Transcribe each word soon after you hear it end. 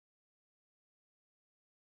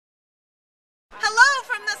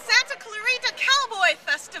from the Santa Clarita Cowboy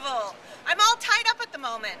Festival. I'm all tied up at the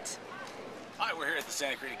moment. Hi, we're here at the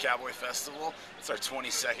Santa Clarita Cowboy Festival. It's our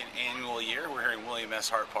 22nd annual year. We're here in William S.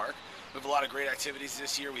 Hart Park. We have a lot of great activities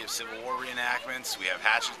this year. We have Civil War reenactments, we have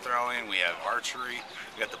hatchet throwing, we have archery,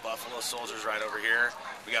 we got the Buffalo Soldiers right over here.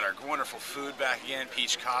 We got our wonderful food back again,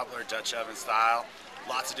 peach cobbler, Dutch oven style,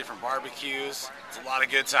 lots of different barbecues. It's a lot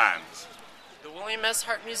of good times. The William S.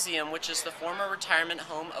 Hart Museum, which is the former retirement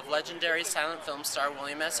home of legendary silent film star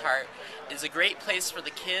William S. Hart, is a great place for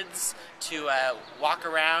the kids to walk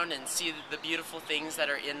around and see the beautiful things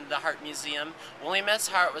that are in the Hart Museum. William S.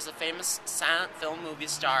 Hart was a famous silent film movie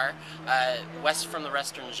star west from the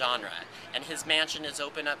Western genre, and his mansion is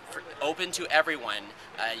open to everyone,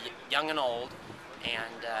 young and old,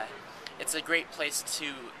 and it's a great place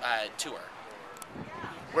to tour.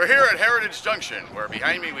 We're here at Heritage Junction, where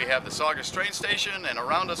behind me we have the Saugus train station, and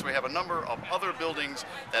around us we have a number of other buildings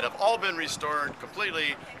that have all been restored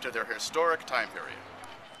completely to their historic time period.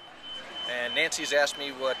 And Nancy's asked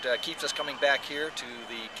me what keeps us coming back here to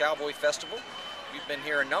the Cowboy Festival. We've been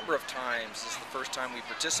here a number of times. This is the first time we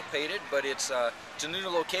participated, but it's a new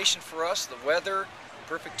location for us. The weather,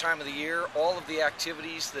 perfect time of the year, all of the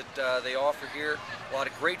activities that they offer here, a lot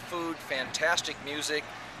of great food, fantastic music.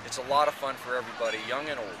 It's a lot of fun for everybody, young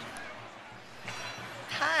and old.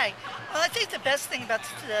 Hi. Well, I think the best thing about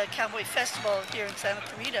the Cowboy Festival here in Santa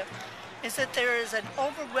Clarita is that there is an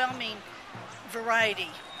overwhelming variety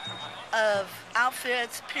of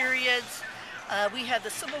outfits, periods. We have the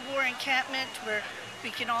Civil War encampment where we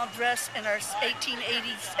can all dress in our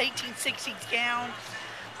 1880s, 1860s gown.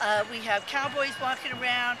 We have cowboys walking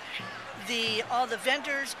around. All the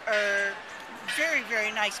vendors are very,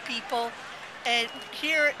 very nice people. And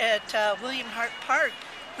here at William Hart Park,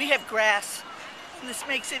 we have grass. And this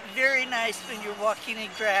makes it very nice when you're walking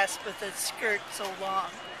in grass with a skirt so long.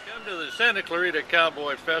 Come to the Santa Clarita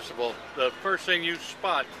Cowboy Festival. The first thing you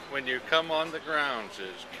spot when you come on the grounds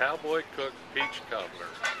is Cowboy Cook Peach Cobbler.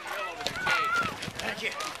 Thank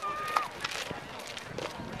you.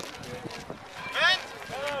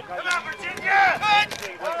 Come on, Virginia!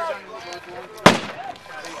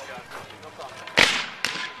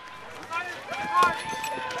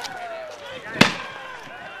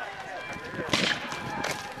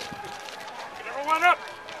 Everyone up!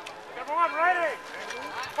 Everyone ready!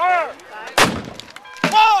 Fire!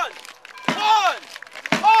 One!